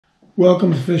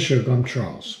Welcome to Fish Hook. I'm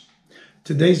Charles.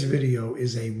 Today's video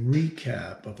is a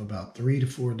recap of about 3 to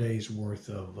 4 days worth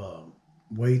of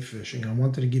wade fishing. I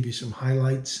wanted to give you some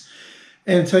highlights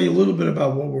and tell you a little bit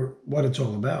about what it's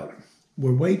all about.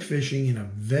 We're wade fishing in a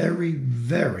very,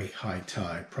 very high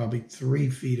tide, probably 3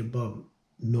 feet above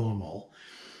normal.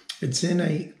 It's in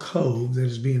a cove that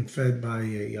is being fed by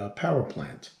a power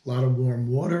plant. A lot of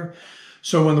warm water.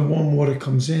 So when the warm water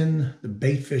comes in, the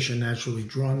bait fish are naturally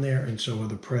drawn there, and so are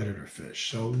the predator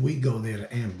fish. So we go there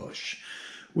to ambush.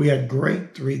 We had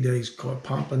great 3 days, caught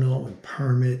pompano and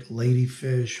permit,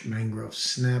 ladyfish, mangrove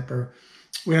snapper.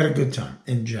 We had a good time,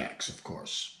 and jacks, of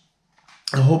course.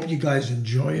 I hope you guys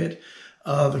enjoy it.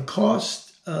 The cost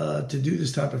to do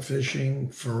this type of fishing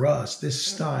for us, this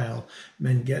style,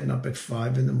 meant getting up at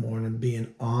 5 in the morning,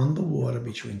 being on the water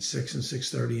between 6 and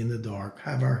 6:30 in the dark,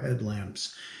 have our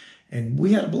headlamps, and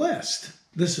we had a blast.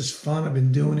 This is fun. I've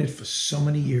been doing it for so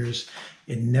many years.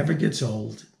 It never gets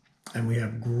old, and we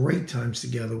have great times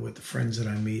together with the friends that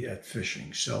I meet at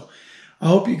fishing. So I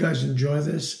hope you guys enjoy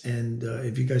this, and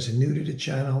if you guys are new to the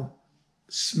channel,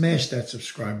 smash that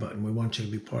subscribe button. We want you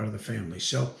to be part of the family.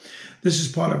 So this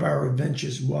is part of our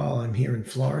adventures while I'm here in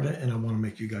Florida, and I want to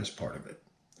make you guys part of it.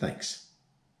 Thanks.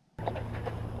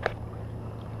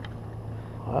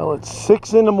 Well, it's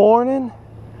 6 in the morning,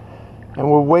 and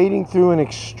we're wading through an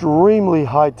extremely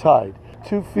high tide.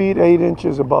 2 feet 8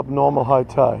 inches above normal high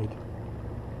tide.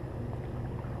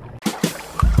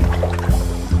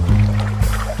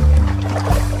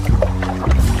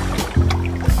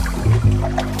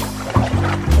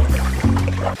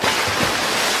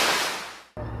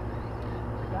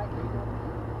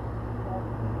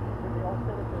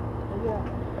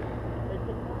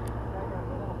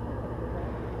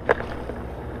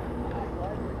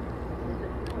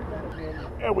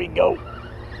 There we go.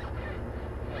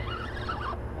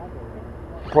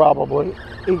 Probably.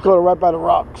 He caught it right by the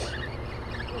rocks.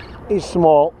 He's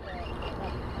small.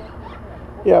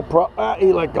 Yeah,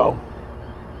 he let go.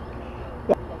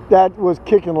 That was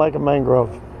kicking like a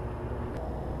mangrove.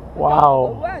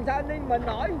 Wow.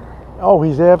 Oh,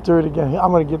 he's after it again.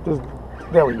 I'm going to get this.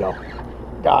 There we go.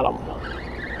 Got him.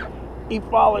 He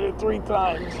followed it 3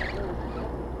 times.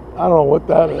 I don't know what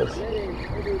that is.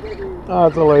 Oh,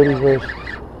 it's a ladyfish.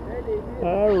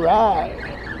 All right.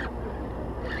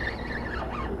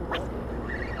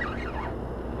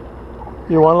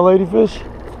 You want a ladyfish?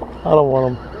 I don't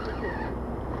want them.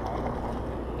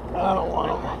 I don't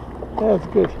want them. Yeah, it's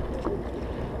good.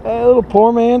 A little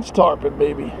poor man's tarpon,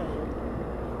 baby.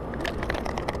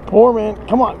 Poor man.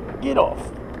 Come on, get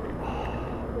off.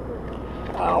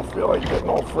 I don't feel like getting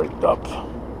all freaked up.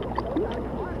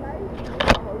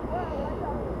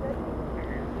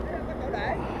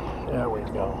 There we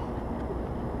go.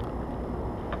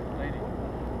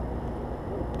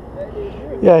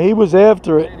 Yeah, he was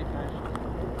after it.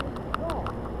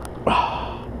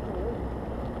 Wow.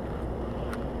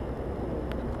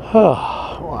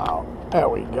 There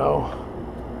we go.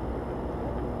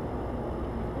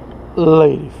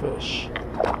 Ladyfish.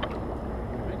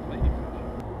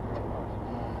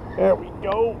 There we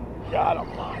go. Got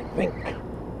him, I think.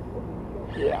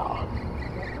 Yeah.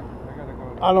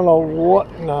 I don't know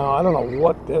what. No, I don't know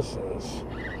what this is.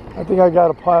 I think I got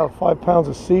a pile of 5 pounds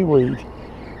of seaweed.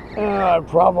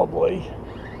 Probably.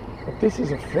 If this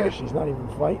is a fish, he's not even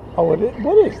fighting. Oh, it is.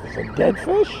 What is this? A dead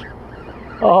fish?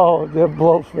 Oh, they're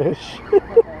blowfish. I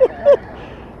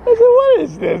said, what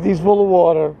is this? He's full of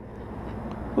water.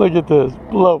 Look at this.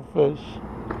 Blowfish.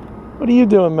 What are you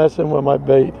doing messing with my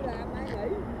bait?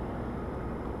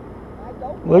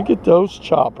 Look at those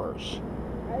choppers.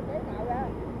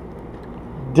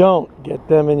 Don't get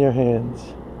them in your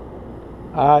hands.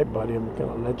 All right, buddy, I'm going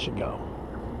to let you go.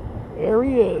 There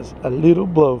he is, a little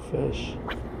blowfish.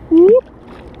 Whoop.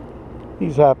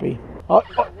 He's happy.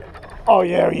 Oh,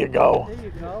 yeah, there you go. There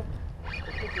you go.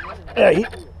 Yeah,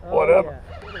 whatever.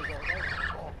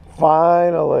 Yeah.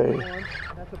 Finally.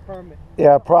 That's a permit.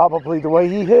 Yeah, probably the way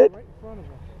he hit. Right in front of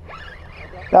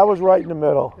us. That was right in the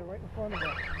middle. They're right in front of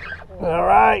us. All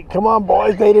right, come on,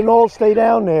 boys. They didn't all stay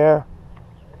down there.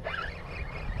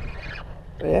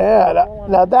 Yeah,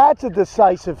 now that's a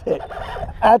decisive hit.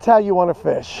 That's how you want to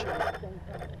fish.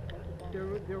 They're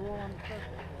all on the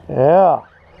surface. Yeah.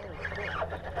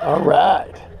 All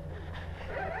right.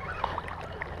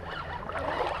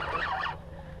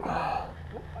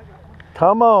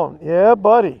 Come on. Yeah,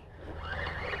 buddy.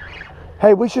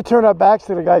 Hey, we should turn our backs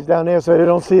to the guys down there so they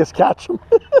don't see us catch them.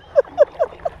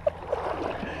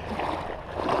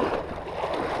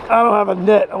 I don't have a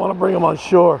net. I want to bring them on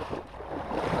shore.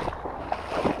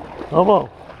 Come on.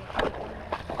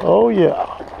 Oh, yeah.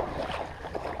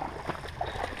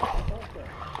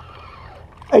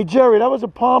 Hey, Jerry, that was a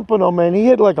pompano, man. He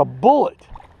hit like a bullet.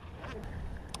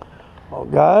 Oh,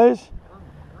 guys.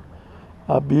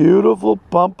 A beautiful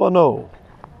pompano.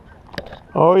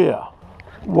 Oh, yeah.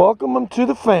 Welcome them to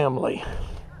the family.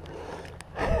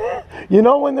 You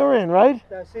know when they're in, right?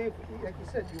 See, like you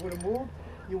said, you would have moved,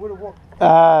 you would have walked.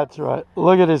 That's right.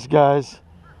 Look at this, guys.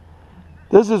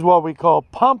 This is what we call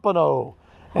pompano.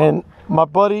 And my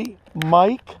buddy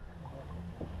Mike,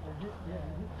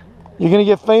 you're going to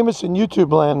get famous in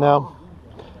YouTube land now.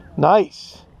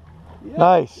 Nice. Yeah,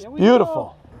 Nice.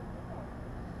 Beautiful.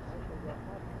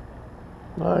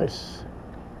 Nice.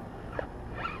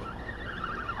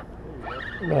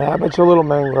 Man, I bet you a little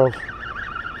mangrove.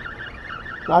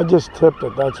 I just tipped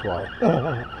it, that's why.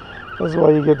 That's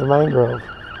why you get the mangrove.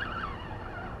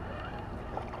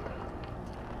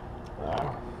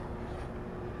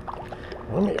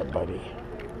 Come here, buddy.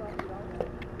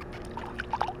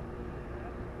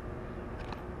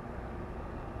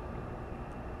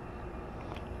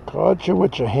 Caught you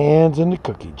with your hands in the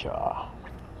cookie jar.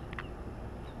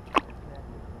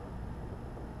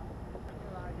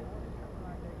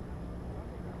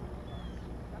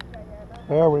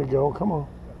 There we go, come on.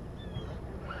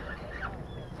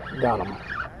 Got him.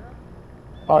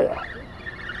 Oh yeah.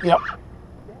 Yep.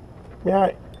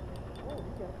 Yeah.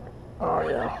 Oh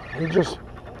yeah. He just.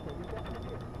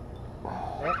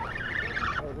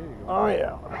 Oh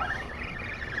yeah.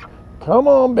 Come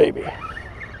on, baby.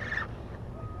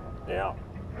 Yeah.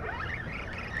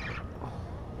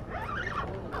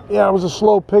 Yeah, it was a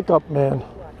slow pickup, man.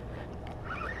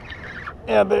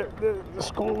 Yeah, the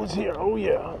school is here. Oh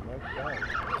yeah.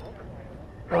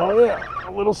 Oh yeah,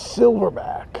 a little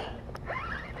silverback.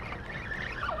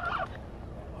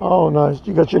 Oh nice.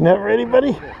 You got your net ready,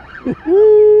 buddy?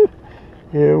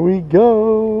 Here we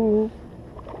go.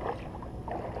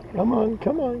 Come on,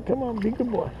 come on, come on, be a good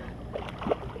boy.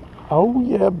 Oh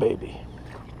yeah, baby.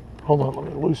 Hold on,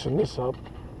 let me loosen this up.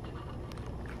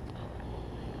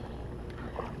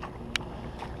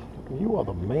 You are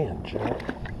the man, Jack.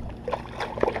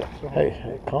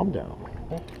 Hey, calm down.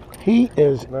 He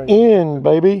is in,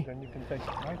 baby. Then you can take it.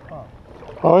 Nice pump.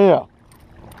 Oh, yeah.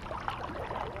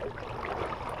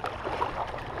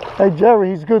 Hey, Jerry,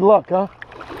 he's good luck, huh?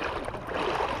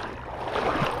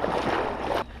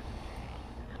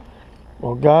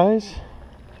 Well, guys,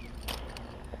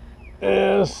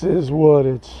 this is what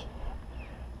it's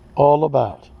all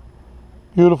about.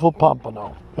 Beautiful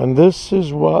pompano. And this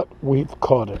is what we've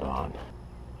caught it on.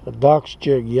 A Doc's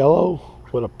jig yellow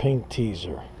with a pink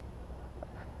teaser.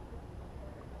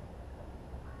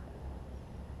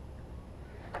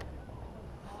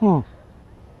 All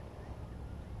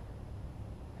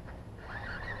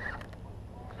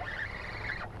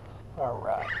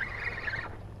right.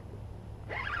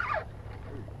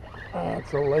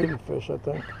 That's a ladyfish, I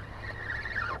think.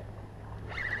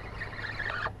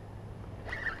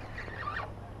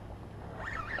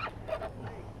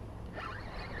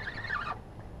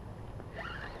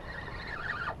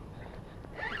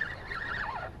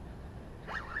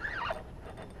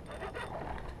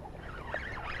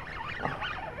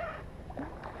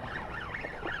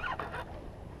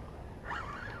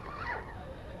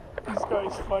 These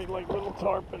guys fight like little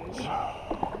tarpons.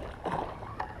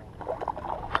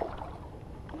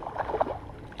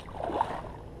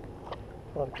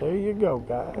 Well, there you go,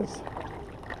 guys.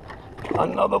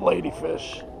 Another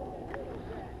ladyfish.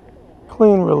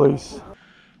 Clean release.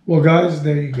 Well, guys,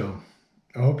 there you go.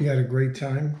 I hope you had a great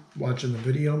time watching the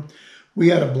video. We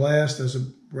had a blast as a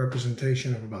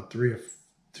representation of about 3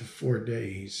 to 4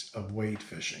 days of wade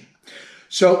fishing.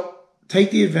 So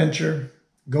take the adventure.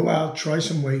 Go out, try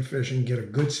some wade fishing, get a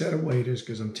good set of waders,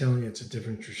 because I'm telling you, it's a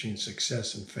difference between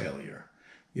success and failure.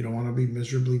 You don't want to be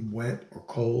miserably wet or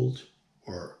cold,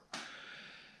 or,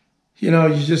 you know,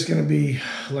 you're just going to be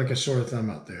like a sore thumb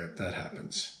out there if that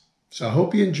happens. So I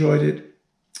hope you enjoyed it.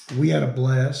 We had a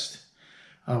blast.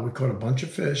 We caught a bunch of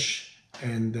fish,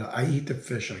 and I eat the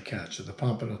fish I catch, so the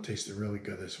pompano tasted really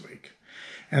good this week.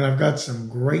 And I've got some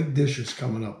great dishes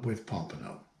coming up with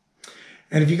pompano.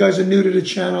 And if you guys are new to the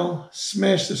channel,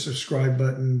 smash the subscribe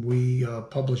button. We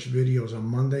publish videos on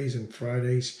Mondays and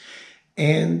Fridays,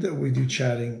 and we do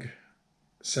chatting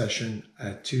session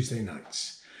at Tuesday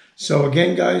nights. So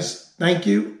again, guys, thank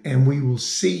you, and we will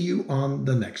see you on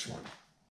the next one.